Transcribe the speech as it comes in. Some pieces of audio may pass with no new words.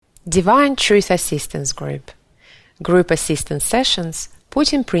Divine Truth Assistance Group. Group assistance sessions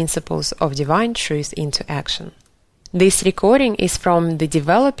putting principles of divine truth into action. This recording is from the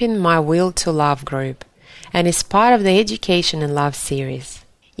Developing My Will to Love group and is part of the Education in Love series.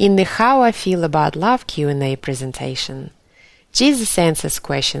 In the How I Feel About Love Q&A presentation, Jesus answers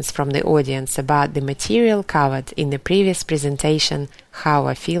questions from the audience about the material covered in the previous presentation, How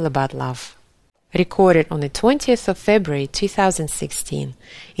I Feel About Love. Recorded on the 20th of February 2016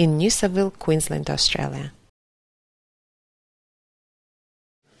 in Noosa, Queensland, Australia.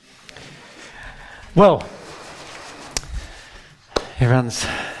 Well, everyone's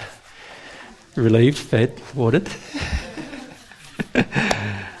relieved, fed, watered. All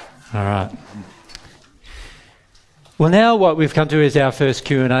right. Well, now what we've come to is our first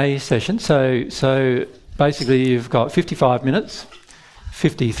Q&A session. So basically you've got 55 minutes,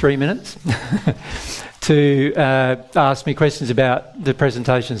 53 minutes to ask me questions about the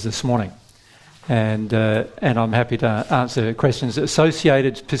presentations this morning. And I'm happy to answer questions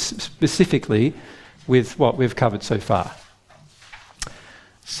associated specifically with what we've covered so far.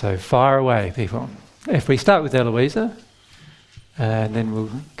 So fire away, people. If we start with Eloisa, and then we'll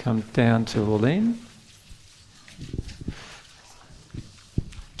come down to Orleen.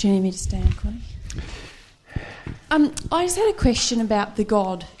 Do you need me to stand, Connie? I just had a question about the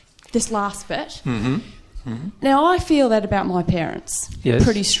God, this last bit. Mm-hmm. Mm-hmm. Now, I feel that about my parents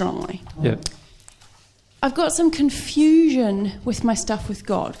pretty strongly. Yeah. I've got some confusion with my stuff with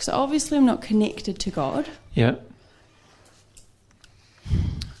God, because obviously I'm not connected to God. Yeah.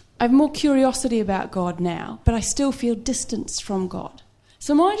 I have more curiosity about God now, but I still feel distance from God.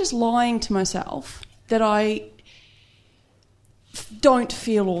 So am I just lying to myself that I don't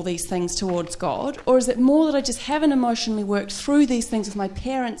feel all these things towards God, or is it more that I just haven't emotionally worked through these things with my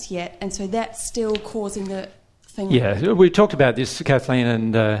parents yet, and so that's still causing the thing? Yeah, we talked about this. Kathleen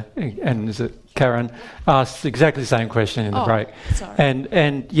and is it Karen asked exactly the same question in the break. Sorry.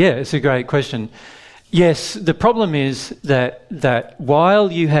 And yeah, it's a great question. Yes, the problem is that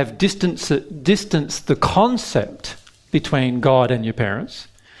while you have distanced the concept between God and your parents,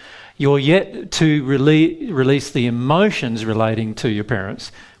 you're yet to release the emotions relating to your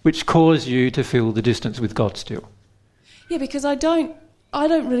parents, which cause you to feel the distance with God still. Yeah, because I don't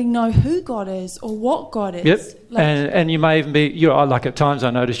really know who God is or what God is. Yep, and you may even be, like at times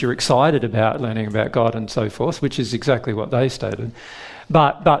I notice you're excited about learning about God and so forth, which is exactly what they stated.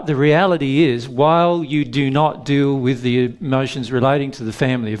 But the reality is, while you do not deal with the emotions relating to the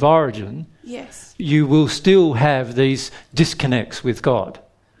family of origin, yes, you will still have these disconnects with God.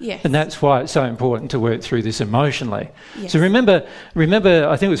 Yes. And that's why it's so important to work through this emotionally. Yes. So remember,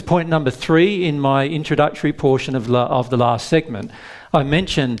 I think it was point number 3 in my introductory portion of the last segment. I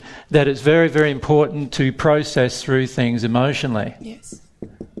mentioned that it's very, very important to process through things emotionally. Yes.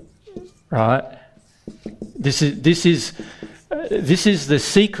 Right? This is the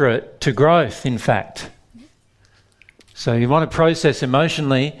secret to growth, in fact. So you want to process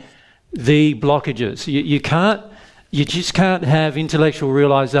emotionally the blockages. You just can't have intellectual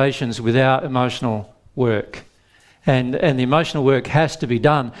realizations without emotional work. And the emotional work has to be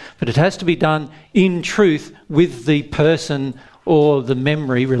done, but it has to be done in truth with the person or the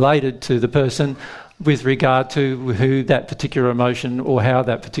memory related to the person with regard to who that particular emotion or how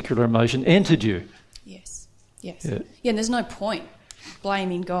that particular emotion entered you. Yes. Yeah, and there's no point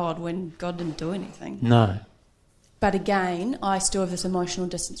blaming God when God didn't do anything. No. But again, I still have this emotional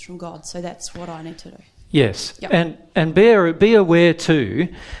distance from God, so that's what I need to do. Yes, yep. and be aware too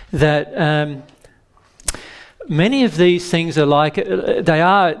that many of these things are like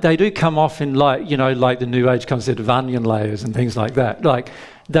they do come off in like the New Age concept of onion layers and things like that. Like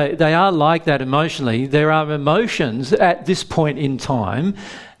they are like that emotionally. There are emotions at this point in time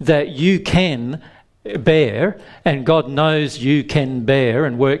that you can bear, and God knows you can bear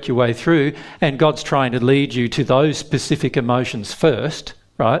and work your way through, and God's trying to lead you to those specific emotions first,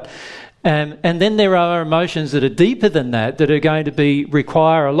 right? And then there are emotions that are deeper than that are going to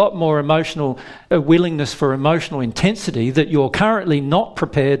require a lot more emotional willingness for emotional intensity that you're currently not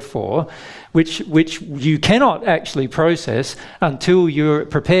prepared for, which you cannot actually process until you're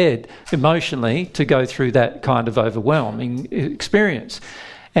prepared emotionally to go through that kind of overwhelming experience.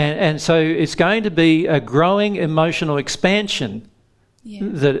 And so it's going to be a growing emotional expansion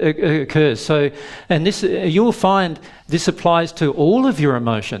that occurs. So, and this you'll find this applies to all of your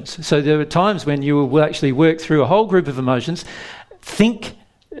emotions. So there are times when you will actually work through a whole group of emotions, think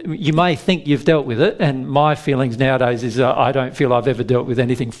you may think you've dealt with it, and my feelings nowadays is I don't feel I've ever dealt with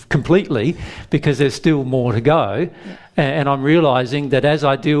anything completely, because there's still more to go. And I'm realising that as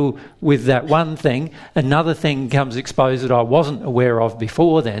I deal with that one thing, another thing comes exposed that I wasn't aware of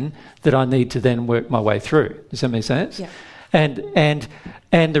before then, that I need to then work my way through. Does that make sense? Yeah.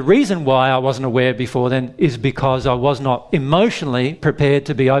 And the reason why I wasn't aware before then is because I was not emotionally prepared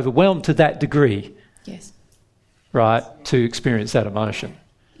to be overwhelmed to that degree. Yes. Right, to experience that emotion.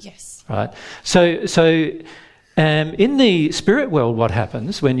 Yes. Right. So in the spirit world, what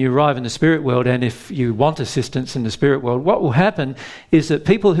happens when you arrive in the spirit world, and if you want assistance in the spirit world, what will happen is that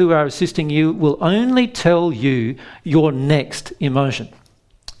people who are assisting you will only tell you your next emotion.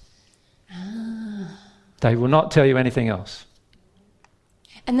 They will not tell you anything else.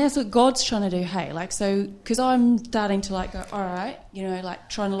 And that's what God's trying to do, hey? Like, so, because I'm starting to, like, go, all right, you know, like,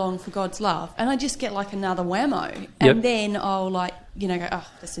 trying to long for God's love. And I just get, like, another whammo. And then I'll, like, you know, go, oh,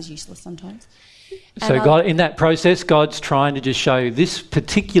 this is useless sometimes. So God, in that process, God's trying to just show you this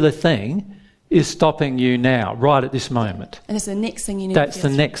particular thing is stopping you now, right at this moment. And it's the next thing you need That's to the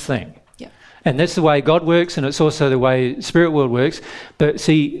do. next thing. Yeah. And that's the way God works, and it's also the way spirit world works. But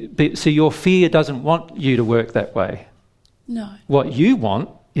see, your fear doesn't want you to work that way. No. What you want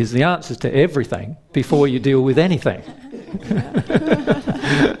is the answers to everything before you deal with anything.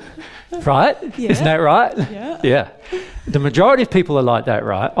 Right? Yeah. Isn't that right? Yeah. The majority of people are like that,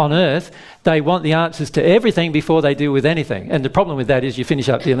 right? On earth, they want the answers to everything before they deal with anything. And the problem with that is you finish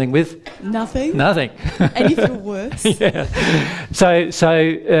up dealing with Nothing. and you feel worse. Yeah. So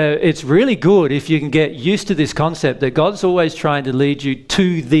it's really good if you can get used to this concept that God's always trying to lead you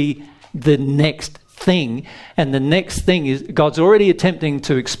to the next thing, and the next thing is God's already attempting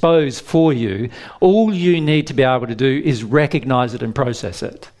to expose for you. All you need to be able to do is recognize it and process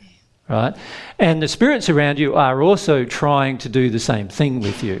it. Right? And the spirits around you are also trying to do the same thing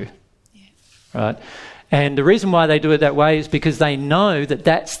with you. Right? And the reason why they do it that way is because they know that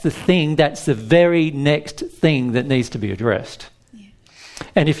that's the thing, that's the very next thing that needs to be addressed. Yeah.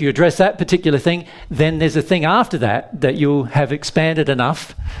 And if you address that particular thing, then there's a thing after that you'll have expanded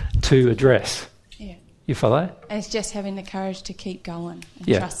enough to address. Yeah. You follow? And it's just having the courage to keep going and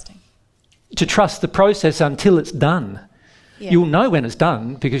trusting. To trust the process until it's done. Yeah. You'll know when it's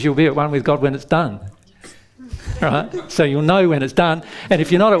done because you'll be at one with God when it's done. Right? So you'll know when it's done. And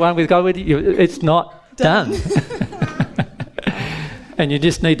if you're not at one with God, it's not done. And you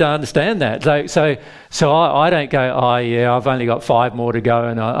just need to understand that. So I don't go, oh, yeah, I've only got 5 more to go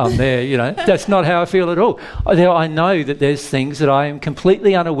and I'm there. You know, that's not how I feel at all. I know that there's things that I am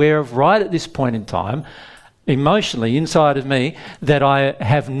completely unaware of right at this point in time, emotionally inside of me, that I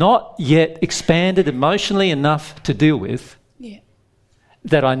have not yet expanded emotionally enough to deal with.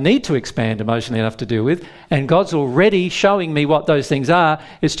 That I need to expand emotionally enough to deal with, and God's already showing me what those things are.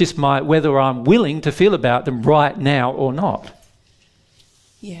 It's just whether I'm willing to feel about them right now or not.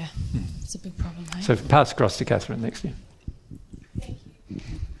 Yeah, it's a big problem, eh? So pass across to Catherine next year.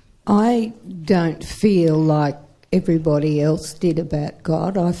 I don't feel like everybody else did about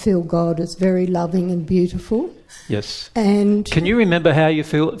God. I feel God is very loving and beautiful. Yes. And can you remember how you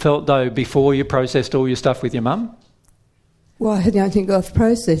felt though before you processed all your stuff with your mum? Well, I don't think I've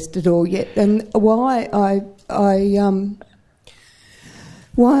processed it all yet, and why I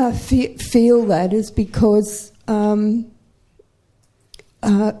feel that is because I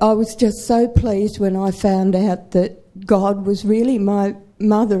was just so pleased when I found out that God was really my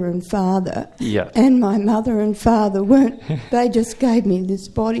mother and father. Yeah. And my mother and father weren't. They just gave me this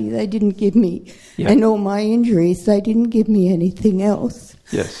body. They didn't give me, and all my injuries. They didn't give me anything else.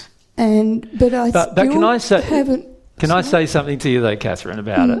 Yes. But can I say, haven't. Can I say something to you though, Catherine,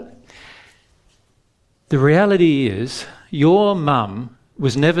 about it? The reality is your mum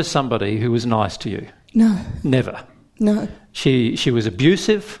was never somebody who was nice to you. No. Never. No. She was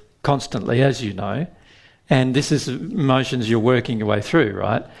abusive constantly, as you know, and this is emotions you're working your way through,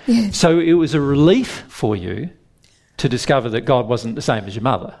 right? Yes. So it was a relief for you to discover that God wasn't the same as your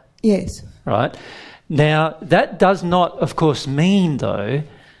mother. Yes. Right? Now, that does not, of course, mean, though,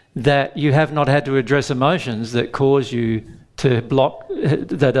 that you have not had to address emotions that cause you to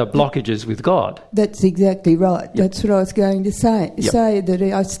that are blockages with God. That's exactly right. Yep. That's what I was going to say. Yep. Say that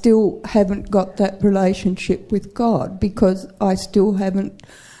I still haven't got that relationship with God because I still haven't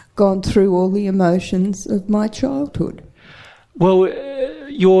gone through all the emotions of my childhood. Well,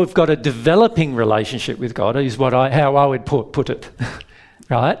 you've got a developing relationship with God, is how I would put it.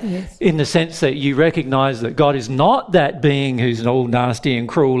 right? Yes. In the sense that you recognise that God is not that being who's all nasty and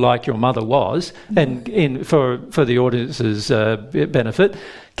cruel like your mother was. And for the audience's benefit,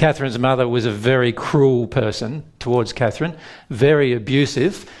 Catherine's mother was a very cruel person towards Catherine, very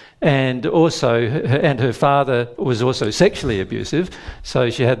abusive, and her father was also sexually abusive. So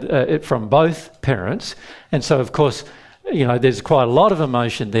she had it from both parents, and so of course, there's quite a lot of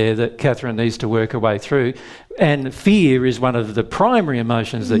emotion there that Catherine needs to work her way through. And fear is one of the primary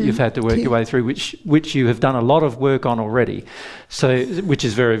emotions that you've had to work your way through, which you have done a lot of work on already. So, which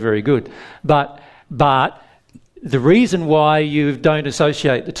is very, very good. But the reason why you don't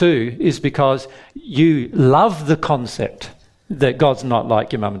associate the two is because you love the concept that God's not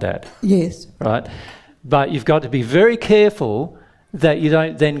like your mum and dad. Yes. Right? But you've got to be very careful that you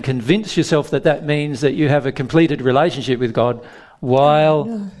don't then convince yourself that means that you have a completed relationship with God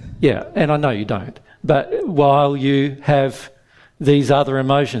while... Yeah, and I know you don't. But while you have these other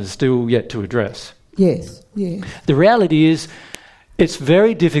emotions still yet to address. Yes, yes. The reality is it's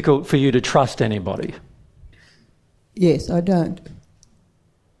very difficult for you to trust anybody. Yes, I don't.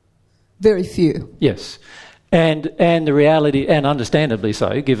 Very few. Yes. And the reality, and understandably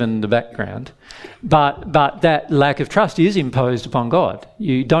so, given the background, but that lack of trust is imposed upon God.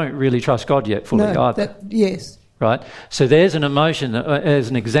 You don't really trust God yet fully either. Yes. Right? So there's an emotion, as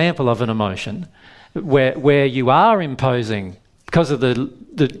an example of an emotion, where you are imposing, because of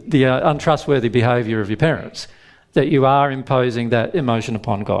the untrustworthy behaviour of your parents, that you are imposing that emotion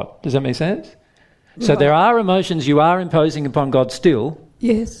upon God. Does that make sense? Right. So there are emotions you are imposing upon God still.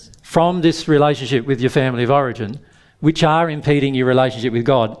 Yes. From this relationship with your family of origin, which are impeding your relationship with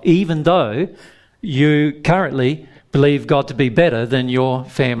God, even though you currently believe God to be better than your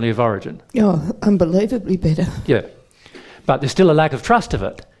family of origin. Oh, unbelievably better. Yeah. But there's still a lack of trust of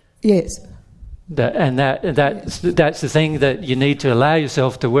it. Yes. That's the thing that you need to allow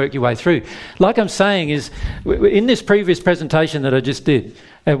yourself to work your way through. Like I'm saying is, in this previous presentation that I just did,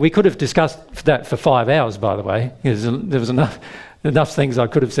 we could have discussed that for 5 hours, by the way, because there was enough things I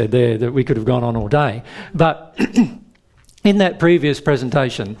could have said there that we could have gone on all day. But in that previous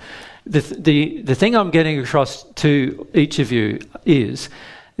presentation, the thing I'm getting across to each of you is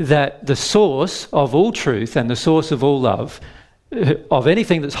that the source of all truth and the source of all love, of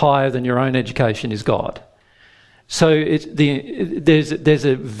anything that's higher than your own education, is God. So there's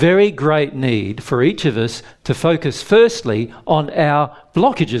a very great need for each of us to focus firstly on our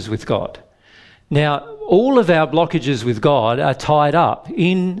blockages with God. Now, all of our blockages with God are tied up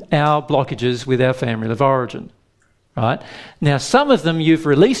in our blockages with our family of origin, right? Now, some of them you've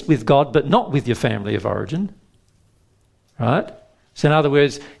released with God, but not with your family of origin, right? So in other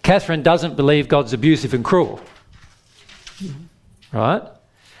words, Catherine doesn't believe God's abusive and cruel, right?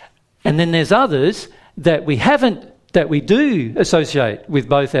 And then there's others that we do associate with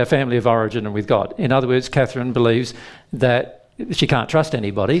both our family of origin and with God. In other words, Catherine believes that she can't trust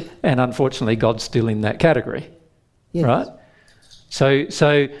anybody, and unfortunately God's still in that category, yes. Right?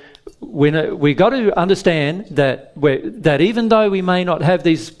 So we got to understand that even though we may not have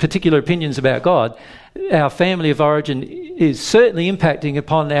these particular opinions about God, our family of origin is certainly impacting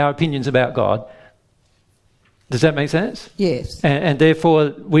upon our opinions about God. Does that make sense? Yes. And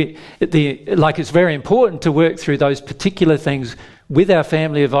therefore, it's very important to work through those particular things with our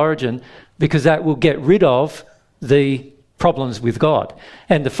family of origin, because that will get rid of the problems with God.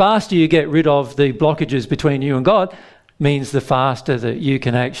 And the faster you get rid of the blockages between you and God means the faster that you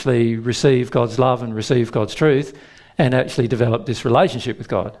can actually receive God's love and receive God's truth and actually develop this relationship with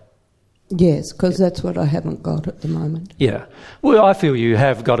God. Yes, because that's what I haven't got at the moment. Yeah. Well, I feel you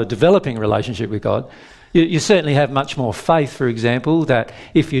have got a developing relationship with God. You certainly have much more faith, for example, that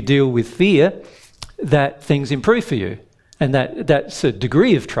if you deal with fear, that things improve for you. And that's a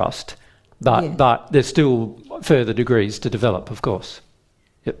degree of trust. But there's still further degrees to develop, of course.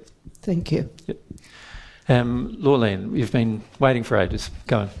 Yep. Thank you. Yep. Lorleen, you've been waiting for ages.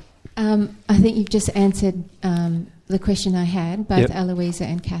 Go on. I think you've just answered the question I had, both Yep. Eloisa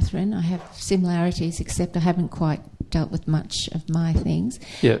and Catherine. I have similarities, except I haven't quite dealt with much of my things.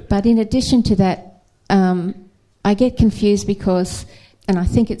 Yep. But in addition to that, I get confused because, and I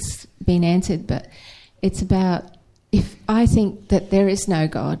think it's been answered, but it's about if I think that there is no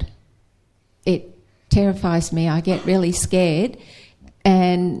God, it terrifies me. I get really scared,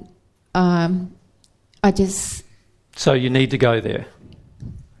 and I just... So you need to go there.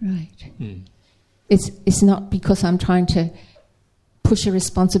 Right. It's not because I'm trying to push a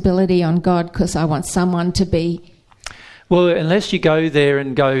responsibility on God because I want someone to be... Well, unless you go there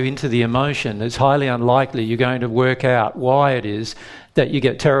and go into the emotion, it's highly unlikely you're going to work out why it is that you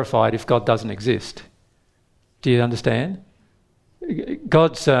get terrified if God doesn't exist. Do you understand?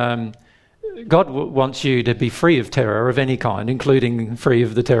 God wants you to be free of terror of any kind, including free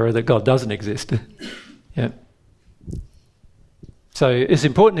of the terror that God doesn't exist. Yeah. So it's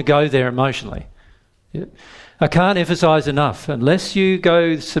important to go there emotionally. Yeah. I can't emphasise enough, unless you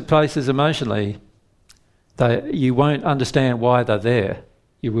go to places emotionally, you won't understand why they're there.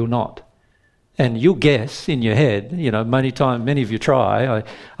 You will not. And you'll guess in your head, many of you try.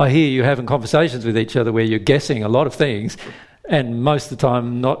 I hear you having conversations with each other where you're guessing a lot of things, and most of the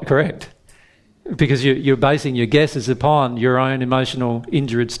time not correct. Because you're basing your guesses upon your own emotional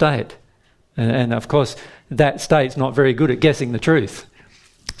injured state. And of course, that state's not very good at guessing the truth.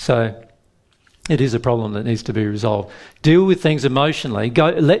 So it is a problem that needs to be resolved. Deal with things emotionally.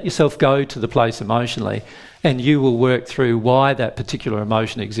 Let yourself go to the place emotionally, and you will work through why that particular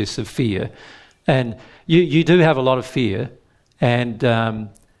emotion exists of fear. And you do have a lot of fear, and a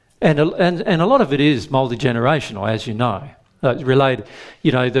lot of it is multi-generational, as you know. Related,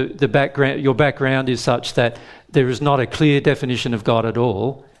 the background. Your background is such that there is not a clear definition of God at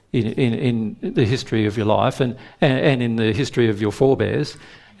all in the history of your life and in the history of your forebears,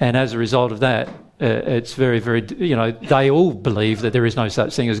 and as a result of that, it's very, very. They all believe that there is no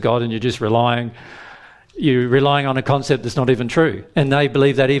such thing as God, and you're relying on a concept that's not even true, and they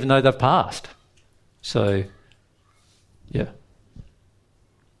believe that even though they've passed. So, yeah.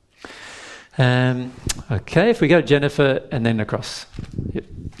 Okay, if we go to Jennifer and then across. Yep.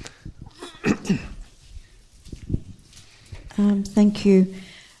 Thank you.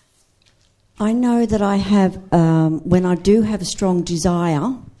 I know that I have, when I do have a strong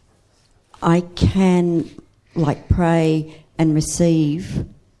desire, I can pray and receive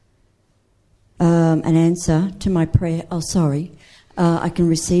an answer to my prayer. I can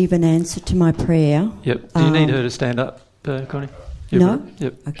receive an answer to my prayer. Yep. Do you need her to stand up, Connie? No?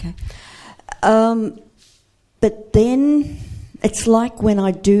 Yep. Okay. But then it's like when I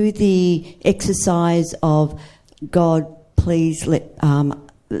do the exercise of, God, please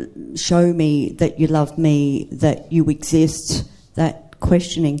show me that you love me, that you exist, that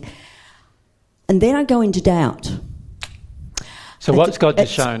questioning. And then I go into doubt. So what's God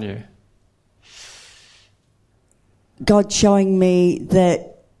just shown you? God showing me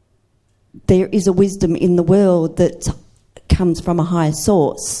that there is a wisdom in the world that comes from a higher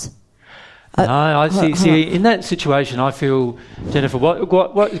source. No, I see. In that situation, I feel, Jennifer,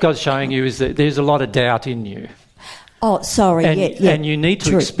 what God's showing you is that there's a lot of doubt in you. Oh, sorry. And you need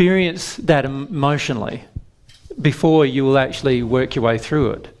to experience that emotionally before you will actually work your way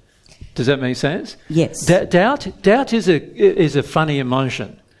through it. Does that make sense? Yes. Doubt is a funny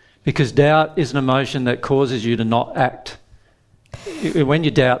emotion, because doubt is an emotion that causes you to not act. When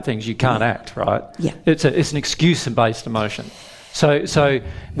you doubt things, you can't act, right? Yeah. It's an excuse-based emotion. So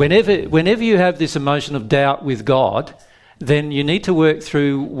whenever you have this emotion of doubt with God, then you need to work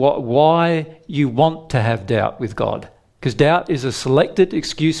through why you want to have doubt with God, because doubt is a selected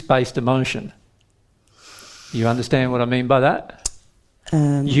excuse-based emotion. You understand what I mean by that?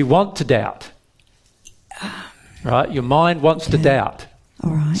 You want to doubt, right? Your mind wants to doubt.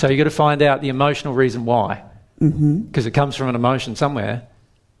 All right. So you've got to find out the emotional reason why, because it comes from an emotion somewhere.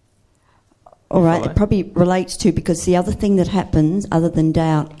 All right, it probably relates to, because the other thing that happens other than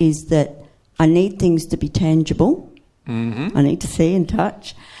doubt is that I need things to be tangible. Mm-hmm. I need to see and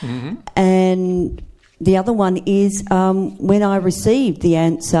touch. Mm-hmm. And the other one is when I receive the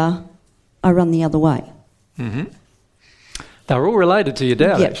answer, I run the other way. Mm-hmm. They're all related to your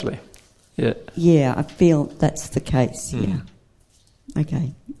doubt, actually. Yeah. Yeah, I feel that's the case, yeah.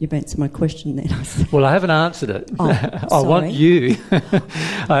 Okay, you've answered my question then. Well, I haven't answered it. Oh, I want you...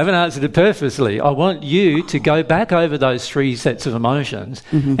 I haven't answered it purposely. I want you to go back over those three sets of emotions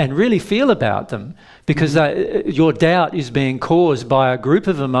and really feel about them, because your doubt is being caused by a group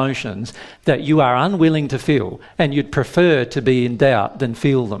of emotions that you are unwilling to feel, and you'd prefer to be in doubt than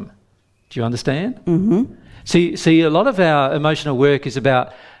feel them. Do you understand? Mm-hmm. See, a lot of our emotional work is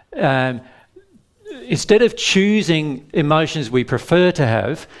about... instead of choosing emotions we prefer to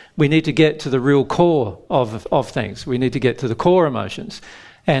have, we need to get to the real core of things. We need to get to the core emotions.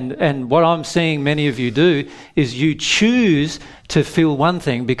 And what I'm seeing many of you do is you choose to feel one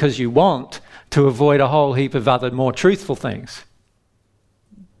thing because you want to avoid a whole heap of other more truthful things.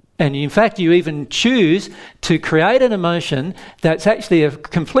 And in fact, you even choose to create an emotion that's actually a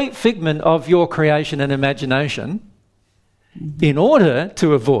complete figment of your creation and imagination in order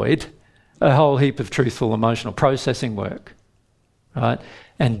to avoid a whole heap of truthful emotional processing work, right?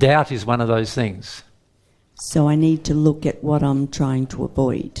 And doubt is one of those things. So I need to look at what I'm trying to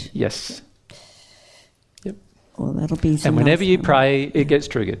avoid. Yes. Yep. Well, that'll be... And whenever you pray, it gets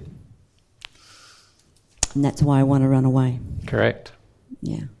triggered. And that's why I want to run away. Correct.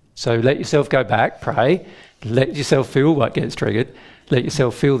 Yeah. So let yourself go back, pray, let yourself feel what gets triggered, let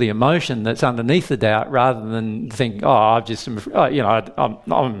yourself feel the emotion that's underneath the doubt, rather than think, I'm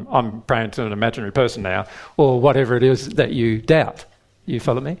praying to an imaginary person now, or whatever it is that you doubt. You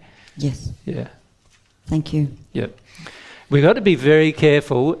follow me? Yes. Yeah. Thank you. Yeah. We've got to be very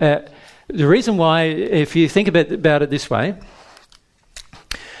careful. The reason why, if you think about it this way,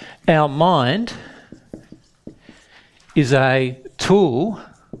 our mind is a tool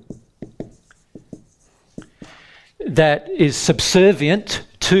that is subservient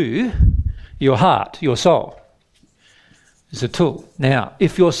to your heart, your soul. It's a tool. Now,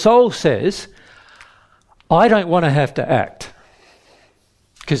 if your soul says, I don't want to have to act,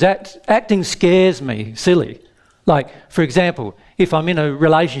 because acting scares me silly. Like, for example, if I'm in a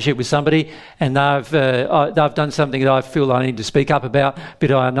relationship with somebody and they've done something that I feel I need to speak up about,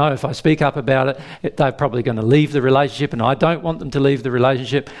 but I know if I speak up about it, they're probably going to leave the relationship, and I don't want them to leave the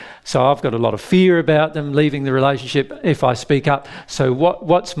relationship. So I've got a lot of fear about them leaving the relationship if I speak up. So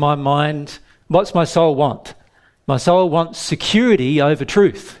what's my soul want? My soul wants security over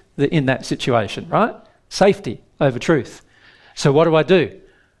truth in that situation, right? Safety over truth. So what do?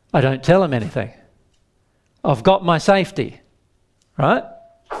 I don't tell them anything. I've got my safety, right?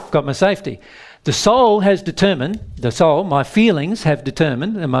 I've got my safety. The soul has determined, my feelings have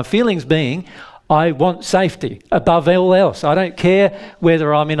determined, and my feelings being, I want safety above all else. I don't care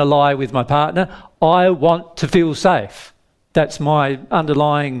whether I'm in a lie with my partner. I want to feel safe. That's my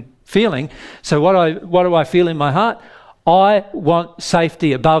underlying feeling. So what do I feel in my heart? I want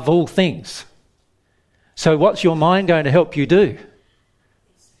safety above all things. So what's your mind going to help you do?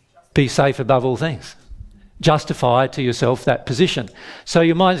 Be safe above all things. Justify to yourself that position. So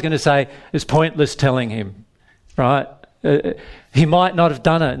your mind's going to say, it's pointless telling him, right? He might not have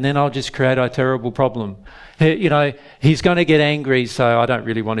done it, and then I'll just create a terrible problem. He's going to get angry, so I don't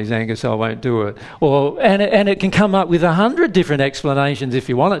really want his anger, so I won't do it. And it can come up with 100 different explanations if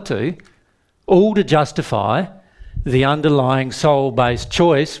you want it to, all to justify the underlying soul-based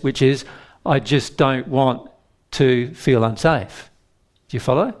choice, which is, I just don't want to feel unsafe. Do you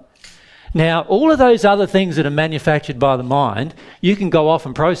follow? Now, all of those other things that are manufactured by the mind, you can go off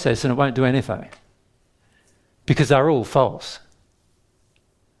and process and it won't do anything, because they're all false.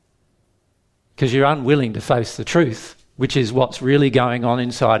 Because you're unwilling to face the truth, which is what's really going on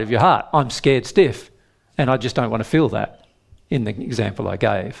inside of your heart. I'm scared stiff, and I just don't want to feel that, in the example I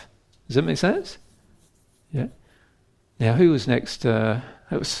gave. Does that make sense? Yeah. Now, who was next? It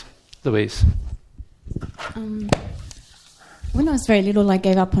was Louise. When I was very little, I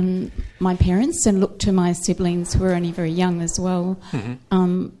gave up on my parents and looked to my siblings, who were only very young as well,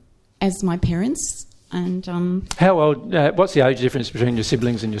 as my parents. And how old? What's the age difference between your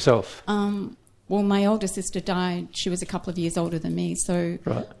siblings and yourself? Well, my older sister died. She was a couple of years older than me, so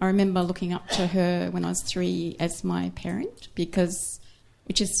right. I remember looking up to her when I was 3 as my parent,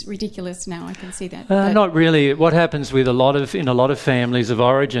 which is ridiculous now. I can see that. Not really. What happens with in a lot of families of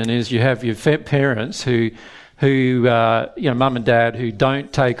origin is you have your parents who mum and dad who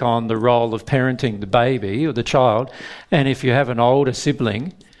don't take on the role of parenting the baby or the child, and if you have an older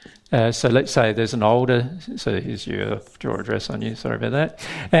sibling, so let's say there's an older, so here's your draw address on you, sorry about that,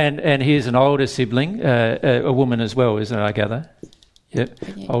 and here's an older sibling, a woman as well, isn't it, I gather? Yep,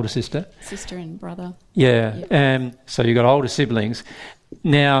 yeah. Older sister. Sister and brother. Yeah, yep. So you've got older siblings.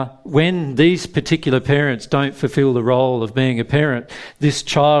 Now, when these particular parents don't fulfil the role of being a parent, this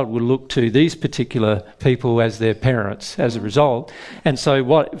child will look to these particular people as their parents as a result. And so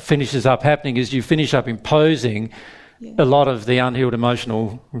what finishes up happening is you finish up imposing a lot of the unhealed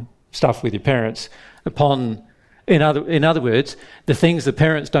emotional stuff with your parents upon, in other words, the things the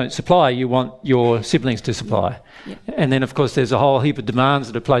parents don't supply, you want your siblings to supply. Yeah. And then, of course, there's a whole heap of demands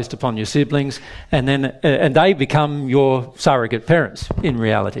that are placed upon your siblings, and then and they become your surrogate parents in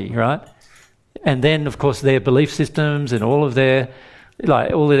reality, right? And then, of course, their belief systems and all of their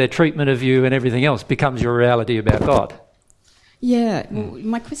treatment of you and everything else becomes your reality about God. Yeah, well,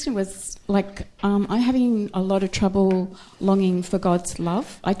 my question was, I'm having a lot of trouble longing for God's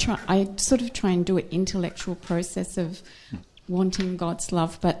love. I sort of try and do an intellectual process of wanting God's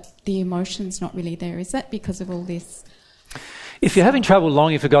love, but the emotion's not really there. Is that because of all this? If you're having trouble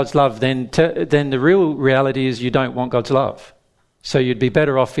longing for God's love, then the real reality is you don't want God's love. So you'd be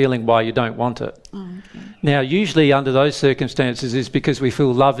better off feeling why you don't want it. Oh, okay. Now, usually under those circumstances is because we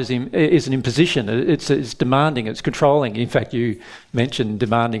feel love is an imposition. It's demanding, it's controlling. In fact, you mentioned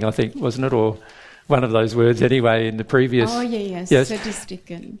demanding, I think, wasn't it? Or one of those words anyway in the previous... Oh, yeah. Yes. Sadistic.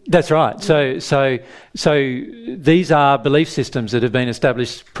 And that's right. Yeah. So these are belief systems that have been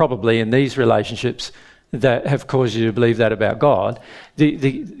established probably in these relationships that have caused you to believe that about God.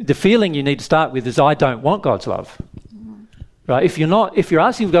 The feeling you need to start with is, I don't want God's love. Right? If you're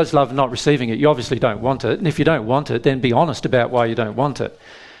asking for God's love and not receiving it, you obviously don't want it. And if you don't want it, then be honest about why you don't want it.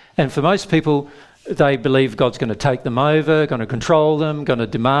 And for most people, they believe God's going to take them over, going to control them, going to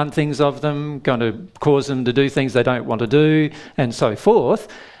demand things of them, going to cause them to do things they don't want to do, and so forth.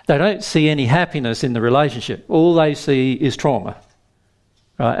 They don't see any happiness in the relationship. All they see is trauma.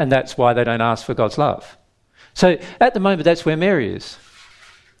 Right? And that's why they don't ask for God's love. So at the moment, that's where Mary is.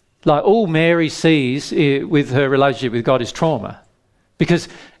 Like, all Mary sees with her relationship with God is trauma. Because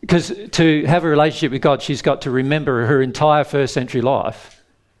to have a relationship with God, she's got to remember her entire first century life.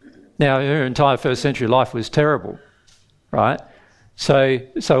 Now, her entire first century life was terrible, right? So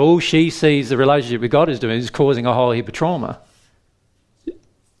all she sees the relationship with God is doing is causing a whole heap of trauma.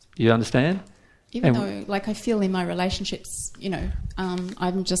 You understand? Even though, like, I feel in my relationships,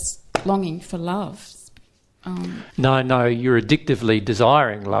 I'm just longing for love. No, you're addictively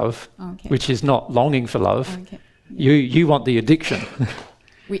desiring love, which is not longing for love. Okay. Yeah. You want the addiction.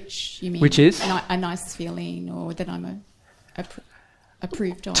 Which you mean? Which is? A nice feeling, or that I'm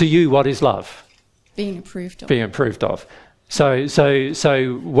approved of. To you, what is love? Being approved of. Being approved of. So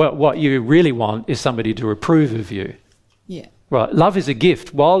what you really want is somebody to approve of you. Yeah. Right. Love is a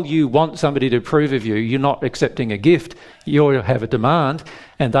gift. While you want somebody to approve of you, you're not accepting a gift. You have a demand,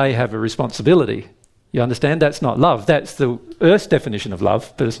 and they have a responsibility. You understand? That's not love. That's the Earth's definition of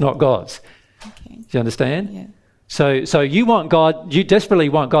love, but it's not God's. Okay. Do you understand? Yeah. So you desperately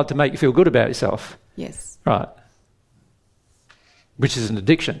want God to make you feel good about yourself. Yes. Right. Which is an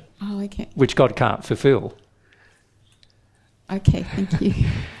addiction. Oh, okay. Which God can't fulfill. Okay, thank you.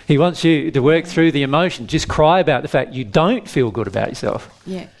 He wants you to work through the emotion. Just cry about the fact you don't feel good about yourself.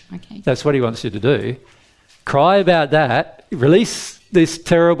 Yeah, okay. That's what he wants you to do. Cry about that. Release this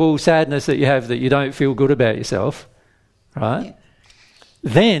terrible sadness that you have that you don't feel good about yourself. Right? Yeah.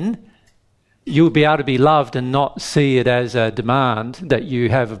 Then you'll be able to be loved and not see it as a demand that you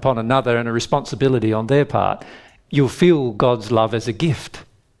have upon another and a responsibility on their part. You'll feel God's love as a gift.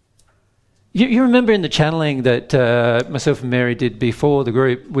 You remember in the channeling that myself and Mary did before the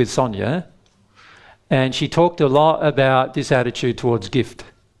group with Sonia, and she talked a lot about this attitude towards gift,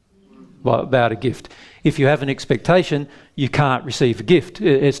 about a gift. If you have an expectation, you can't receive a gift.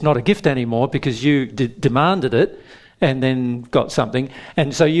 It's not a gift anymore because you demanded it and then got something,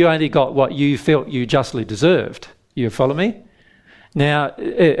 and so you only got what you felt you justly deserved. You follow me? Now,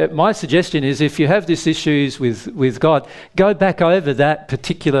 my suggestion is, if you have these issues with God, go back over that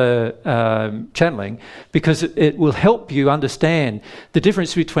particular channeling, because it will help you understand the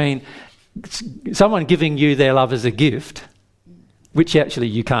difference between someone giving you their love as a gift, which actually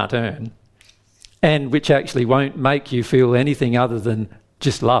you can't earn, and which actually won't make you feel anything other than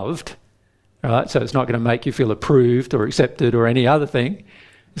just loved. Right? So it's not going to make you feel approved or accepted or any other thing.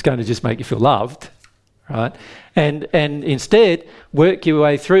 It's going to just make you feel loved. Right? And instead work your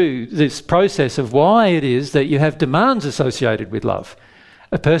way through this process of why it is that you have demands associated with love.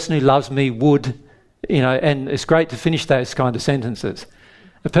 A person who loves me would, and it's great to finish those kind of sentences.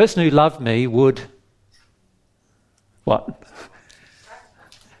 A person who loved me would, what?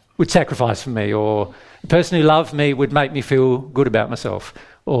 Would sacrifice for me, or a person who loved me would make me feel good about myself,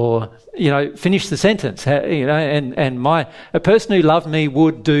 or, finish the sentence, a person who loved me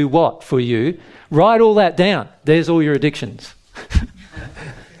would do what for you? Write all that down. There's all your addictions.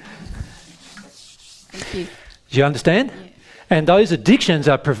 Thank you. Do you understand? Yeah. And those addictions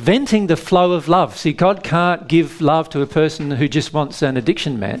are preventing the flow of love. See, God can't give love to a person who just wants an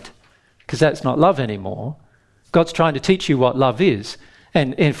addiction met, because that's not love anymore. God's trying to teach you what love is.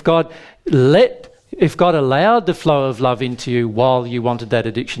 And if God allowed the flow of love into you while you wanted that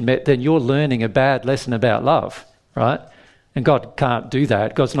addiction met, then you're learning a bad lesson about love, right? And God can't do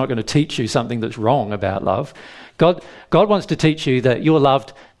that. God's not going to teach you something that's wrong about love. God wants to teach you that you're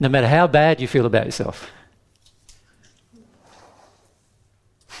loved no matter how bad you feel about yourself.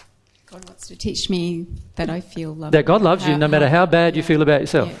 God wants to teach me that I feel loved. That God loves you no matter how bad you feel about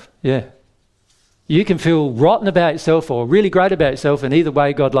yourself. Yeah. You can feel rotten about yourself or really great about yourself, and either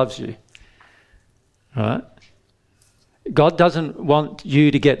way God loves you. Right? God doesn't want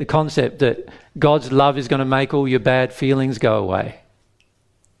you to get the concept that God's love is going to make all your bad feelings go away.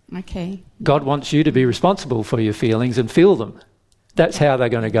 Okay. God wants you to be responsible for your feelings and feel them. That's how they're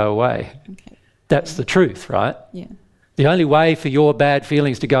going to go away. Okay. That's the truth, right? Yeah. The only way for your bad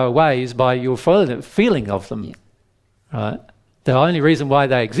feelings to go away is by your feeling of them. Yeah. Right? The only reason why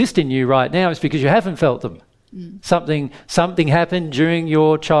they exist in you right now is because you haven't felt them. Something happened during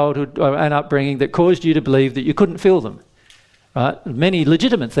your childhood and upbringing that caused you to believe that you couldn't feel them. right? Many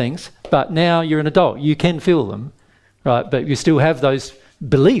legitimate things, but now you're an adult. You can feel them, right? But you still have those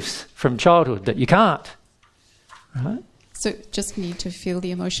beliefs from childhood that you can't, right? So just need to feel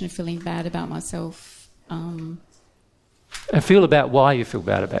the emotion of feeling bad about myself. And feel about why you feel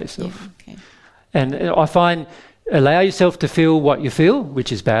bad about yourself. Yeah, okay. And I find allow yourself to feel what you feel,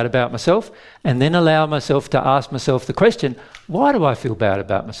 which is bad about myself, and then allow myself to ask myself the question, why do I feel bad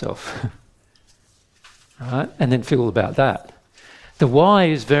about myself? Right? And then feel about that. The why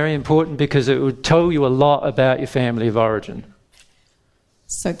is very important because it would tell you a lot about your family of origin.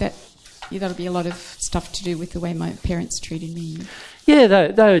 So that'll be a lot of stuff to do with the way my parents treated me. Yeah,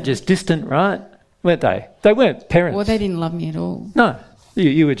 they were just distant, right? Weren't they? They weren't parents. Well, they didn't love me at all. No,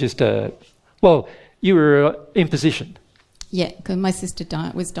 you were just you were imposition. Yeah, because my sister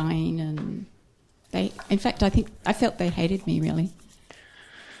was dying, and in fact, I felt they hated me really.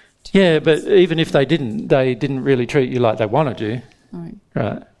 Yeah, but even if they didn't really treat you like they wanted you,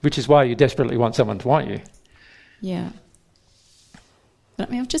 right? Which is why you desperately want someone to want you. Yeah. But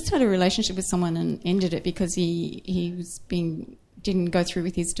I mean, I've just had a relationship with someone and ended it because he didn't go through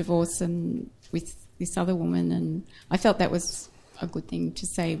with his divorce and with this other woman, and I felt that was a good thing to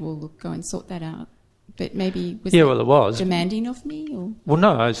say. Well, look, go and sort that out. But maybe it was demanding of me, or well,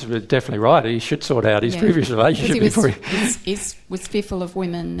 no, it's definitely right. He should sort out his previous relationship before he was fearful of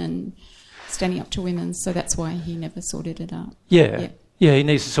women and standing up to women, so that's why he never sorted it out. Yeah, he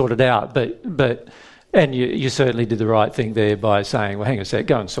needs to sort it out, but. And you certainly did the right thing there by saying, well, hang on a sec,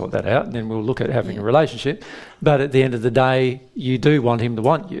 go and sort that out, and then we'll look at having a relationship. But at the end of the day, you do want him to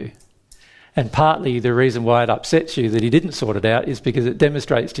want you. And partly the reason why it upsets you that he didn't sort it out is because it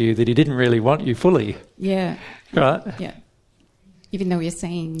demonstrates to you that he didn't really want you fully. Yeah. Right? Yeah. Even though you're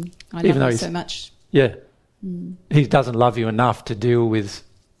saying, I love you so much. Yeah. Mm. He doesn't love you enough to deal with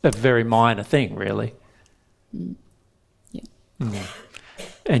a very minor thing, really. Mm. Yeah. Mm.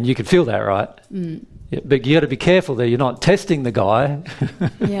 And you can feel that, right? Mm. Yeah, but you got to be careful there. You're not testing the guy.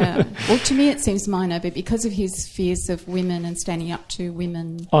 Yeah. Well, to me it seems minor, but because of his fears of women and standing up to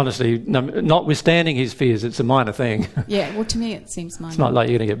women... Honestly, notwithstanding his fears, it's a minor thing. Yeah, well, to me it seems minor. It's not like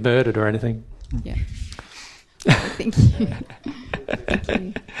you're going to get murdered or anything. Yeah. Thank you.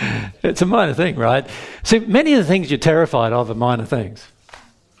 Thank you. It's a minor thing, right? See, many of the things you're terrified of are minor things.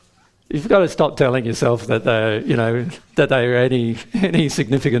 You've got to stop telling yourself that they're any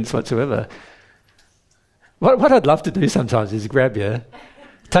significance whatsoever. What I'd love to do sometimes is grab you,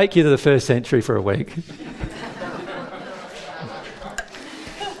 take you to the first century for a week.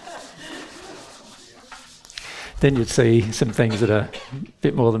 Then you'd see some things that are a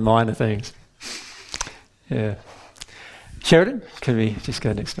bit more than minor things. Yeah. Sheridan, can we just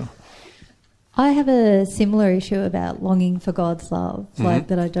go next door? I have a similar issue about longing for God's love, like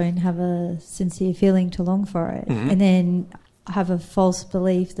that I don't have a sincere feeling to long for it. Mm-hmm. And then I have a false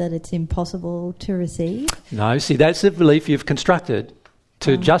belief that it's impossible to receive. No, see, that's the belief you've constructed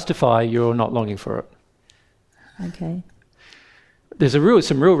to justify your not longing for it. Okay. There's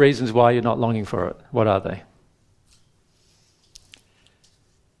some real reasons why you're not longing for it. What are they?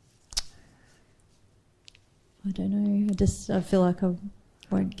 I don't know. I feel like I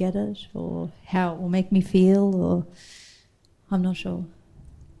won't get it, or how it will make me feel, or I'm not sure.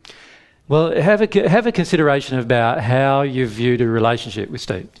 Well, have a consideration about how you viewed a relationship with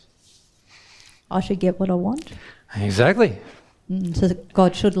Steve. I should get what I want. Exactly. So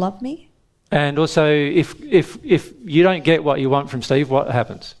God should love me. And also, if you don't get what you want from Steve, what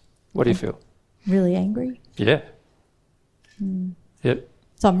happens? What do you feel? Really angry. Yeah. Yep.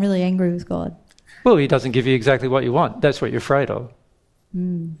 So I'm really angry with God. Well, he doesn't give you exactly what you want. That's what you're afraid of.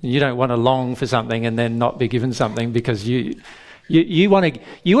 You don't want to long for something and then not be given something because you want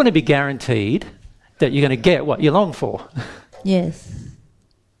to be guaranteed that you're going to get what you long for. Yes.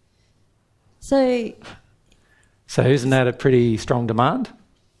 So isn't that a pretty strong demand?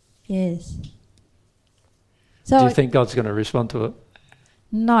 Yes. So do you think God's going to respond to it?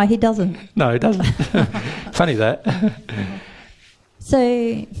 No, he doesn't. No, he doesn't. Funny that.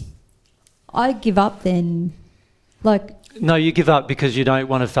 So I give up then, like... No, you give up because you don't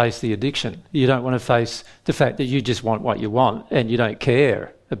want to face the addiction. You don't want to face the fact that you just want what you want and you don't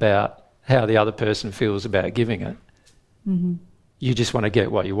care about how the other person feels about giving it. Mm-hmm. You just want to get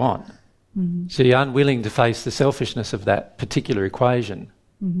what you want. Mm-hmm. So you're unwilling to face the selfishness of that particular equation,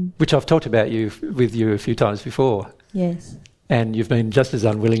 which I've talked about with you a few times before. Yes. And you've been just as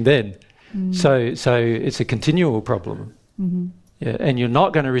unwilling then. So it's a continual problem. Mm-hmm. Yeah, and you're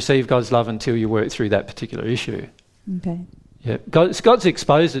not going to receive God's love until you work through that particular issue. Okay. Yeah, God's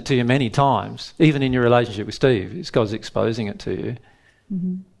exposed it to you many times, even in your relationship with Steve. God's exposing it to you.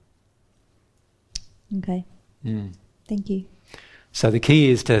 Mm-hmm. Okay. Thank you. So the key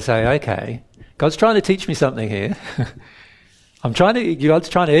is to say, okay, God's trying to teach me something here. God's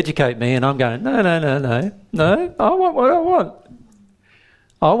trying to educate me, and I'm going, no, I want what I want.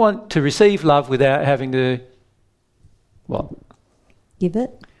 I want to receive love without having to, what? Give it.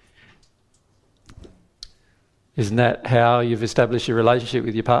 Isn't that how you've established your relationship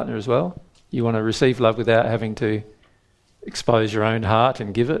with your partner as well? You want to receive love without having to expose your own heart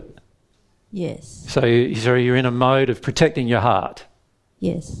and give it? Yes. So you're in a mode of protecting your heart.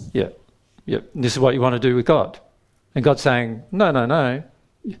 Yes. Yep. This is what you want to do with God. And God's saying, no.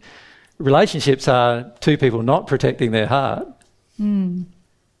 Relationships are two people not protecting their heart. And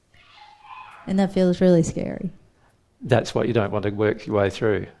that feels really scary. That's what you don't want to work your way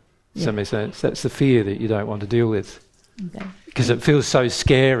through. Does that make sense? That's the fear that you don't want to deal with. Okay. Because it feels so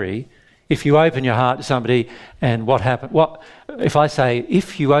scary. If you open your heart to somebody, and what happens? What if I say,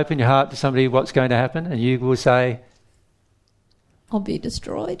 if you open your heart to somebody, what's going to happen? And you will say, I'll be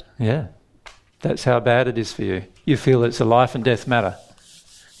destroyed. yeah. That's how bad it is for you. You feel it's a life and death matter.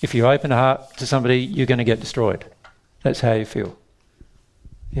 If you open a heart to somebody, you're going to get destroyed. That's how you feel.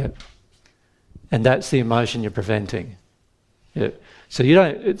 Yep. And that's the emotion you're preventing. Yep. So you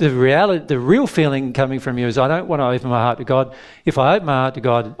don't. The real feeling coming from you is, I don't want to open my heart to God. If I open my heart to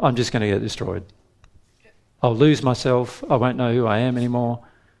God, I'm just going to get destroyed. I'll lose myself. I won't know who I am anymore.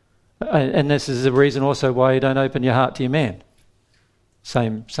 And this is the reason also why you don't open your heart to your man.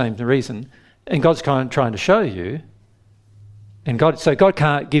 Same reason. And God's trying to show you. And God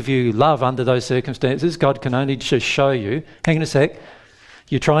can't give you love under those circumstances. God can only just show you. Hang on a sec.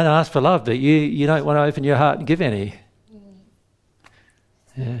 You're trying to ask for love, but you don't want to open your heart and give any.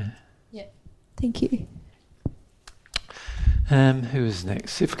 Yeah. Thank you. Who is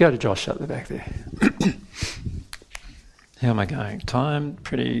next? If we go to Josh up the back there. How am I going? Time,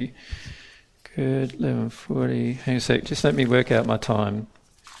 pretty good. 11:40. Hang on a sec. Just let me work out my time.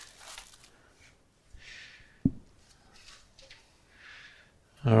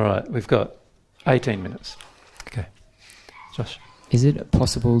 All right, we've got 18 minutes. Okay. Josh. Is it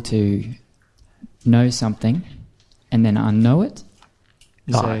possible to know something and then unknow it?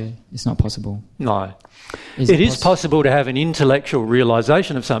 No. So it's not possible. No. It is possible to have an intellectual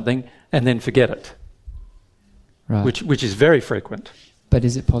realisation of something and then forget it, right? Which is very frequent. But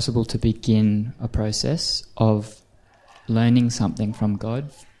is it possible to begin a process of learning something from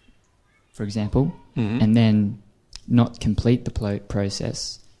God, for example, and then not complete the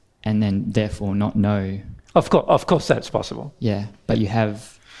process and then therefore not know? Of course that's possible. Yeah, but you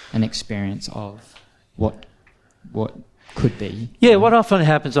have an experience of what could be. Yeah, what often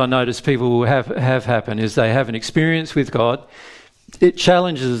happens, I notice people have happen, is they have an experience with God. It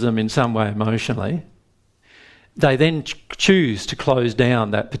challenges them in some way emotionally. They then choose to close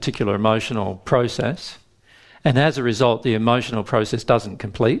down that particular emotional process. And as a result, the emotional process doesn't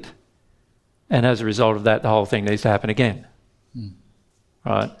complete. And as a result of that, the whole thing needs to happen again.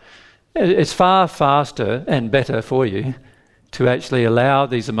 Right? It's far faster and better for you to actually allow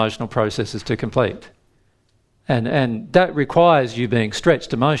these emotional processes to complete. And that requires you being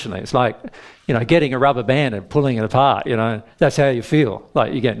stretched emotionally. It's like, getting a rubber band and pulling it apart, That's how you feel,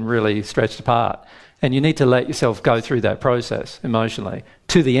 like you're getting really stretched apart. And you need to let yourself go through that process emotionally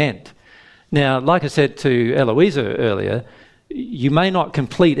to the end. Now, like I said to Eloisa earlier, you may not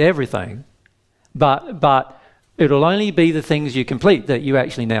complete everything, but it'll only be the things you complete that you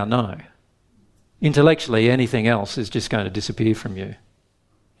actually now know. Intellectually, anything else is just going to disappear from you.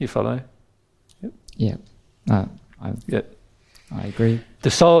 You follow? Yep. Yeah. I agree.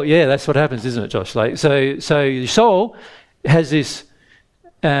 The soul, that's what happens, isn't it, Josh? So your soul has this,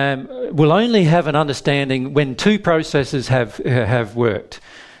 will only have an understanding when two processes have worked.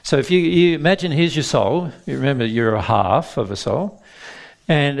 So if you imagine, here's your soul. You remember, you're a half of a soul.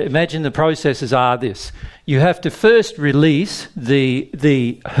 And imagine the processes are this. You have to first release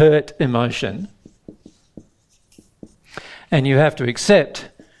the hurt emotion. And you have to accept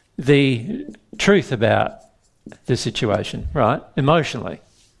the truth about the situation, right? Emotionally,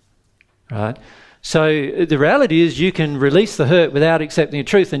 right? So the reality is you can release the hurt without accepting the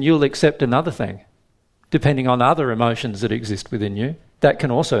truth, and you'll accept another thing, depending on other emotions that exist within you. That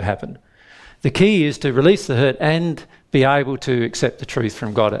can also happen. The key is to release the hurt and be able to accept the truth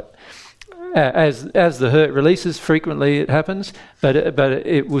from God. As the hurt releases, frequently it happens, but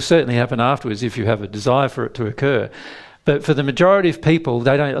it will certainly happen afterwards if you have a desire for it to occur. But for the majority of people,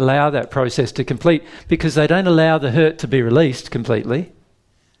 they don't allow that process to complete because they don't allow the hurt to be released completely.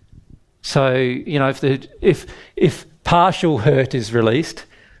 So, if partial hurt is released,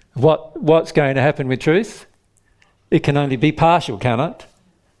 what's going to happen with truth? It can only be partial, can it?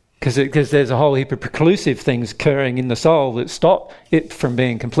 because there's a whole heap of preclusive things occurring in the soul that stop it from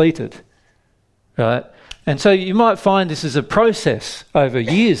being completed, right? And so you might find this is a process over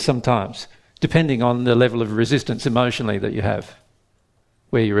years sometimes, depending on the level of resistance emotionally that you have,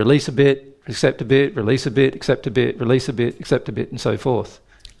 where you release a bit, accept a bit, release a bit, accept a bit, release a bit, accept a bit, and so forth.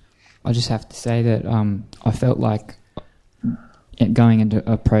 I just have to say that I felt like going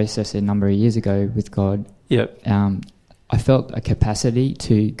into a process a number of years ago with God, Yep. I felt a capacity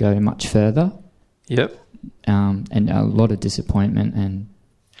to go much further. Yep. And a lot of disappointment and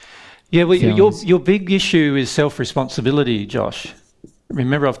yeah. Well, feelings. your big issue is self-responsibility, Josh.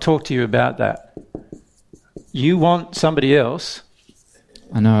 Remember, I've talked to you about that. You want somebody else.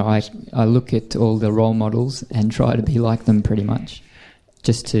 I know. I look at all the role models and try to be like them, pretty much,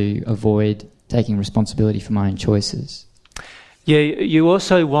 just to avoid taking responsibility for my own choices. Yeah. You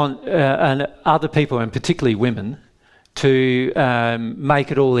also want and other people, and particularly women, to make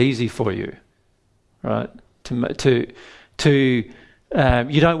it all easy for you, right? You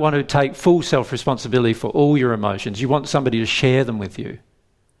don't want to take full self-responsibility for all your emotions. You want somebody to share them with you.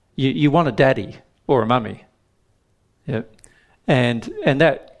 You want a daddy or a mummy, yeah. And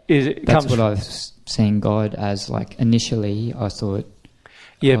That's what I was seeing God as. Like initially, I thought.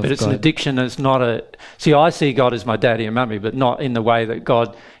 Yeah, but it's God. An addiction. It's not a... See, I see God as my daddy and mummy, but not in the way that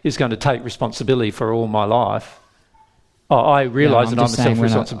God is going to take responsibility for all my life. I realise that I'm a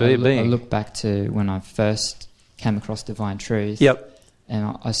self-responsibility being. I look back to when I first came across divine truth. Yep.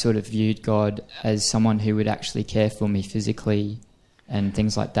 And I sort of viewed God as someone who would actually care for me physically and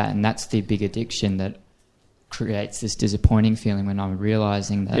things like that. And that's the big addiction that creates this disappointing feeling when I'm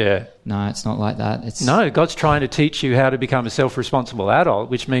realising that, no, it's not like that. No, God's trying to teach you how to become a self-responsible adult,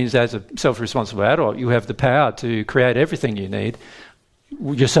 which means as a self-responsible adult, you have the power to create everything you need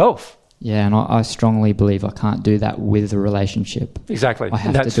yourself. Yeah, and I strongly believe I can't do that with a relationship. Exactly. I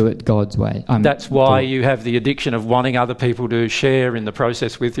have to do it God's way. That's why you have the addiction of wanting other people to share in the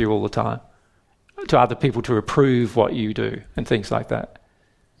process with you all the time, to other people to approve what you do and things like that.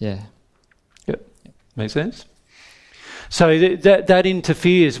 Yeah. Yep. Make sense? So that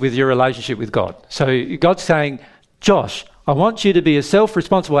interferes with your relationship with God. So God's saying, Josh, I want you to be a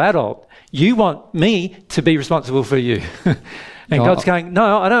self-responsible adult. You want me to be responsible for you. And God's going,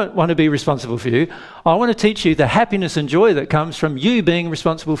 no, I don't want to be responsible for you. I want to teach you the happiness and joy that comes from you being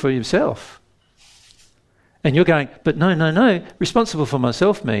responsible for yourself. And you're going, but no. Responsible for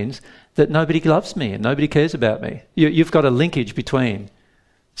myself means that nobody loves me and nobody cares about me. You've got a linkage between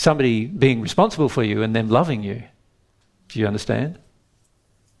somebody being responsible for you and them loving you. Do you understand?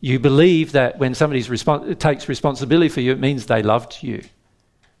 You believe that when somebody takes responsibility for you, it means they loved you.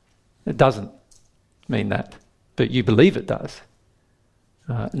 It doesn't mean that, but you believe it does.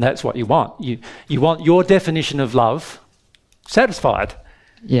 And that's what you want. You want your definition of love satisfied.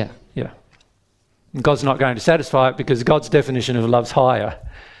 Yeah. Yeah. And God's not going to satisfy it because God's definition of love's higher.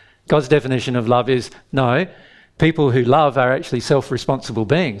 God's definition of love is, no, people who love are actually self-responsible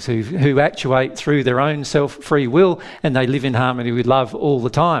beings who actuate through their own self-free will, and they live in harmony with love all the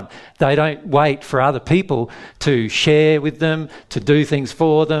time. They don't wait for other people to share with them, to do things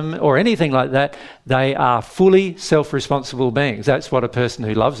for them, or anything like that. They are fully self-responsible beings. That's what a person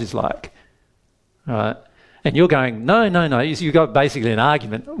who loves is like. Right? And you're going, no. You've got basically an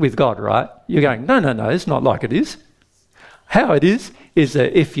argument with God, right? You're going, no, it's not like it is. How it is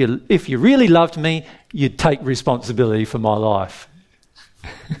that if you really loved me, you'd take responsibility for my life.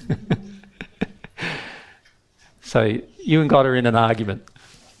 So you and God are in an argument.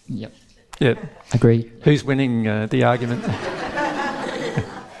 Yep. Yep. Agreed. Who's winning the argument?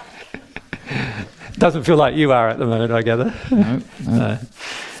 Doesn't feel like you are at the moment, I gather. No.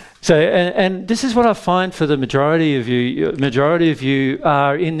 So, and this is what I find for the majority of you. Majority of you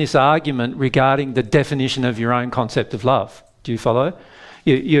are in this argument regarding the definition of your own concept of love. Do you follow?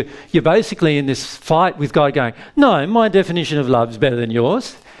 You're basically in this fight with God going, no, my definition of love is better than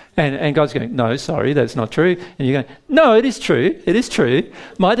yours. And God's going, no, sorry, that's not true. And you're going, no, it is true.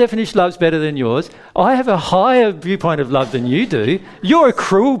 My definition of love is better than yours. I have a higher viewpoint of love than you do. You're a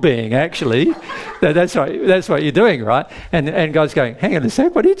cruel being, actually. That's right. That's what you're doing, right? And God's going, hang on a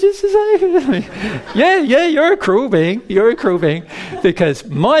sec, what did you just say? yeah, you're a cruel being. You're a cruel being. Because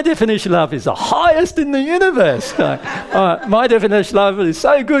my definition of love is the highest in the universe. My definition of love is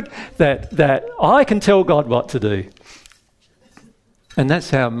so good that I can tell God what to do. And that's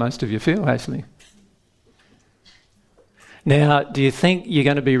how most of you feel, actually. Now, do you think you're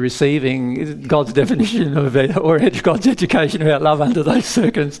going to be receiving God's definition of it or God's education about love under those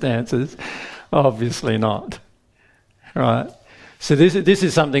circumstances? Obviously not. Right? So this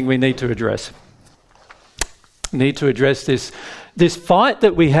is something we need to address. We need to address this this fight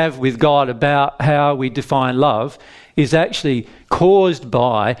that we have with God about how we define love is actually caused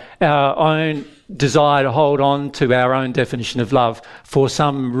by our own desire to hold on to our own definition of love for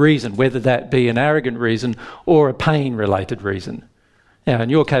some reason, whether that be an arrogant reason or a pain-related reason. Now, in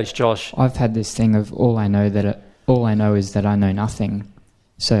your case, Josh, I've had this thing of all I know is that I know nothing.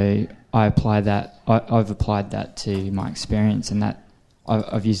 So I apply that. I've applied that to my experience, and that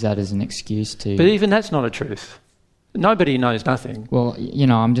I've used that as an excuse to. But even that's not a truth. Nobody knows nothing. Well,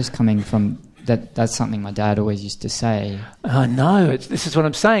 I'm just coming from that. That's something my dad always used to say. I know. This is what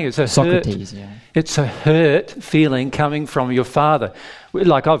I'm saying. It's a Socrates. hurt. Yeah. It's a hurt feeling coming from your father.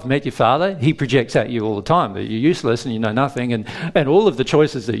 Like, I've met your father. He projects at you all the time that you're useless and you know nothing, and all of the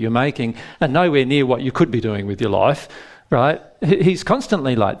choices that you're making are nowhere near what you could be doing with your life, right? He's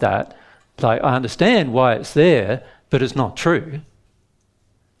constantly like that. Like, I understand why it's there, but it's not true.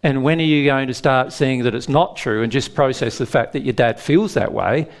 And when are you going to start seeing that it's not true and just process the fact that your dad feels that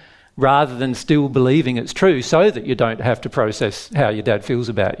way rather than still believing it's true so that you don't have to process how your dad feels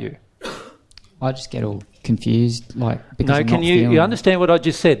about you? I just get all confused, because no, I'm can not you feeling... understand what I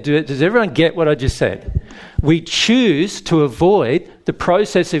just said? Does everyone get what I just said? We choose to avoid the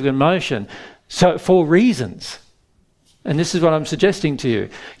process of emotion for reasons. And this is what I'm suggesting to you.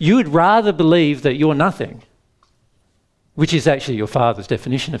 You would rather believe that you're nothing, which is actually your father's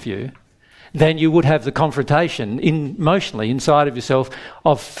definition of you, than you would have the confrontation emotionally inside of yourself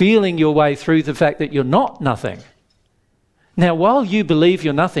of feeling your way through the fact that you're not nothing. Now, while you believe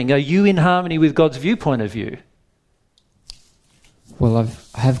you're nothing, are you in harmony with God's viewpoint of you? Well,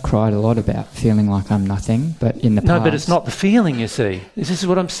 I have cried a lot about feeling like I'm nothing, but in the past... No, but it's not the feeling, you see. This is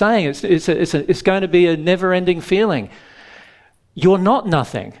what I'm saying. It's going to be a never-ending feeling. You're not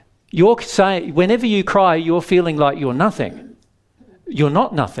nothing. You're saying, whenever you cry, you're feeling like you're nothing. You're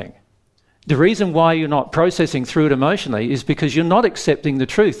not nothing. The reason why you're not processing through it emotionally is because you're not accepting the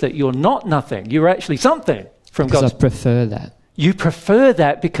truth that you're not nothing. You're actually something from God. Because I prefer that. You prefer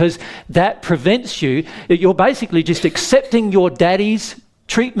that because that prevents you. You're basically just accepting your daddy's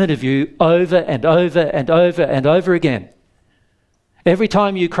treatment of you over and over and over and over again. Every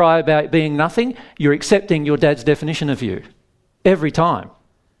time you cry about being nothing, you're accepting your dad's definition of you. Every time.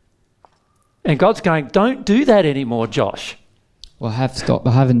 And God's going, don't do that anymore, Josh. Well, I have stopped.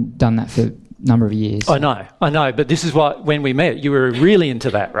 I haven't done that for a number of years. I know. But this is what, when we met, you were really into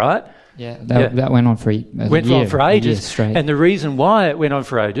that, right? Yeah, that went on for ages. Straight. And the reason why it went on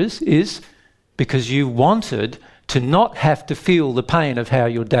for ages is because you wanted to not have to feel the pain of how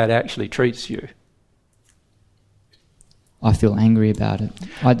your dad actually treats you. I feel angry about it.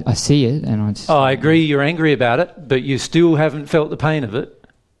 I see it and I just... I agree you're angry about it, but you still haven't felt the pain of it.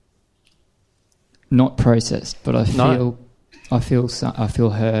 Not processed, but I feel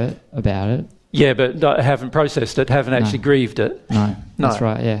hurt about it. Yeah, but haven't processed it, haven't actually grieved it. No, that's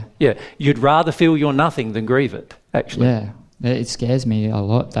right, yeah. Yeah, you'd rather feel you're nothing than grieve it, actually. Yeah, it scares me a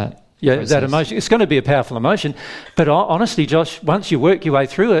lot, that process. That emotion. It's going to be a powerful emotion. But honestly, Josh, once you work your way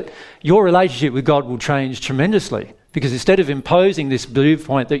through it, your relationship with God will change tremendously. Because instead of imposing this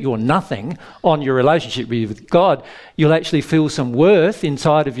viewpoint that you're nothing on your relationship with God, you'll actually feel some worth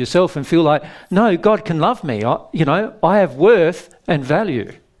inside of yourself and feel like, no, God can love me. I have worth and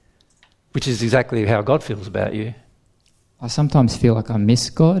value, which is exactly how God feels about you. I sometimes feel like I miss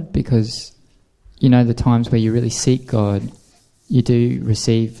God because, the times where you really seek God, you do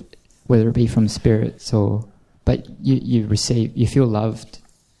receive, whether it be from spirits but you feel loved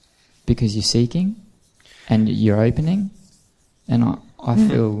because you're seeking. And you're opening, and I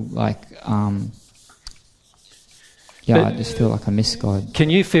feel like, I just feel like I miss God. Can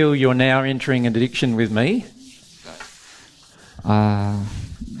you feel you're now entering an addiction with me?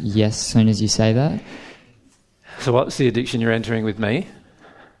 Yes, as soon as you say that. So what's the addiction you're entering with me?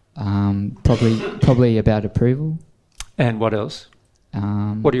 Probably about approval. And what else?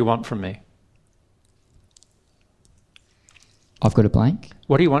 What do you want from me? I've got a blank.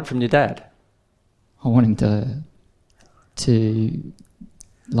 What do you want from your dad? I want him to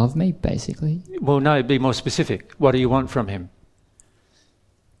love me, basically. Well, no, be more specific. What do you want from him?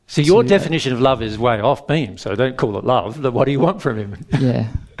 See, your definition of love is way off beam, so don't call it love. What do you want from him? Yeah.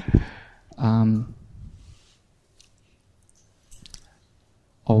 I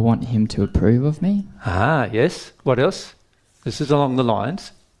want him to approve of me. Ah, yes. What else? This is along the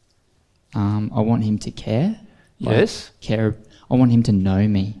lines. I want him to care. Yes. Care. I want him to know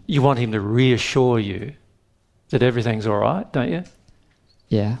me. You want him to reassure you that everything's all right, don't you?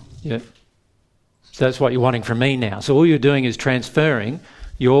 Yeah. Yeah. So that's what you're wanting from me now. So all you're doing is transferring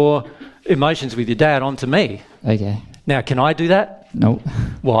your emotions with your dad onto me. Okay. Now, can I do that? No.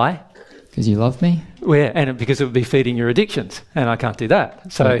 Why? Because you love me? Well, yeah, and because it would be feeding your addictions, and I can't do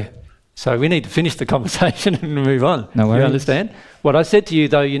that. So we need to finish the conversation and move on. No worries. You understand? What I said to you,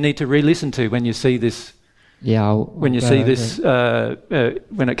 though, you need to re-listen to when you see this. Yeah, when you see this,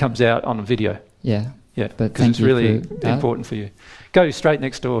 when it comes out on a video. Yeah. Yeah, but because it's really important for you. Go straight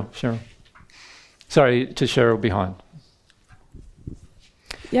next door, Cheryl. Sorry, to Cheryl behind.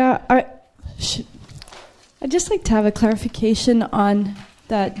 Yeah, I'd just like to have a clarification on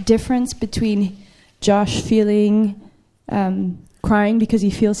that difference between Josh feeling crying because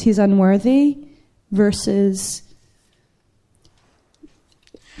he feels he's unworthy versus...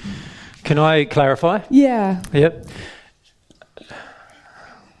 Can I clarify? Yeah. Yep.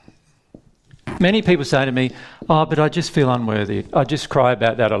 Many people say to me, oh, but I just feel unworthy. I just cry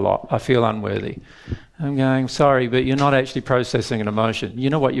about that a lot. I feel unworthy. I'm going, sorry, but you're not actually processing an emotion. You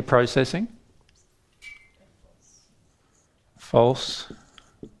know what you're processing? False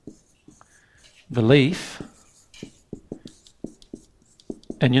belief.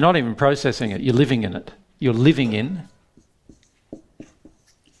 And you're not even processing it. You're living in it. You're living in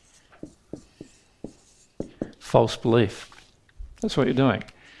false belief. That's what you're doing.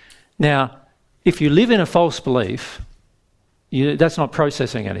 Now, if you live in a false belief, that's not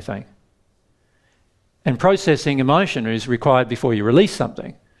processing anything. And processing emotion is required before you release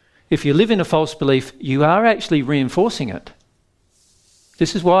something. If you live in a false belief, you are actually reinforcing it.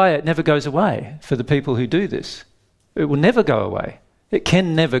 This is why it never goes away for the people who do this. It will never go away. It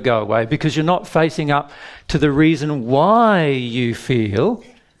can never go away because you're not facing up to the reason why you feel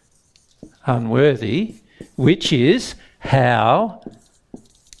unworthy, which is how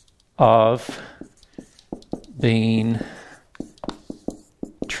I've been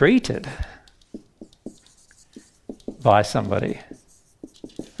treated by somebody.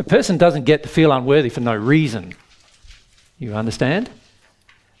 A person doesn't get to feel unworthy for no reason. You understand?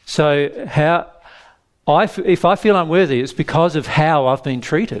 So if I feel unworthy, it's because of how I've been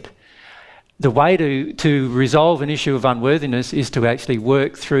treated. The way to resolve an issue of unworthiness is to actually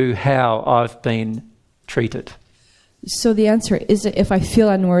work through how I've been treated. So the answer is that if I feel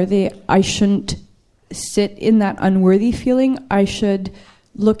unworthy, I shouldn't sit in that unworthy feeling. I should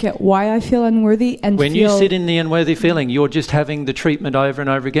look at why I feel unworthy and when you sit in the unworthy feeling, you're just having the treatment over and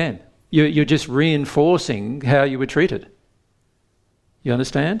over again. You're just reinforcing how you were treated. You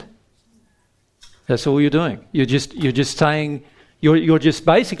understand? That's all you're doing. You're just saying, you're just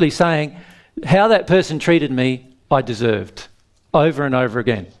basically saying how that person treated me, I deserved, over and over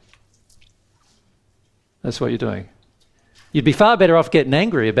again. That's what you're doing. You'd be far better off getting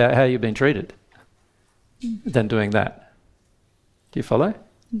angry about how you've been treated than doing that. Do you follow?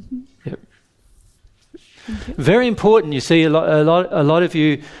 Mm-hmm. Yep. Very important. You see, a lot of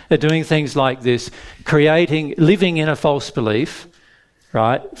you are doing things like this, living in a false belief,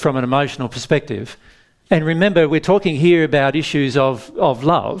 right, from an emotional perspective. And remember, we're talking here about issues of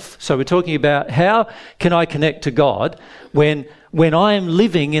love. So we're talking about how can I connect to God when I am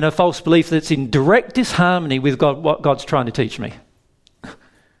living in a false belief that's in direct disharmony with God, what God's trying to teach me.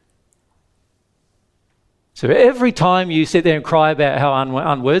 So every time you sit there and cry about how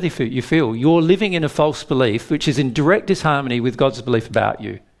unworthy you feel, you're living in a false belief which is in direct disharmony with God's belief about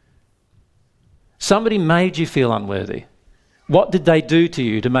you. Somebody made you feel unworthy. What did they do to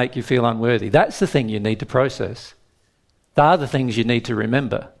you to make you feel unworthy? That's the thing you need to process. They are the things you need to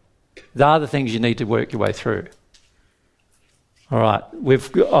remember. They are the things you need to work your way through. All right,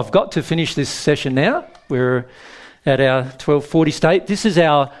 I've got to finish this session now. We're at our 12:40 state. This is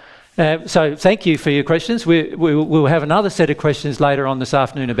our... so thank you for your questions. We'll have another set of questions later on this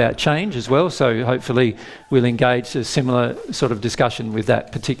afternoon about change as well. So hopefully we'll engage a similar sort of discussion with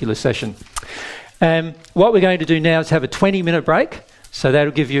that particular session. What we're going to do now is have a 20-minute break. So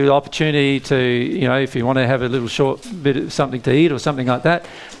that'll give you the opportunity to, if you want to have a little short bit of something to eat or something like that,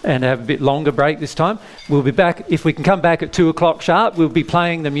 and have a bit longer break this time. We'll be back, if we can come back at 2 o'clock sharp, we'll be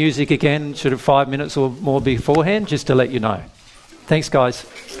playing the music again sort of 5 minutes or more beforehand, just to let you know. Thanks, guys.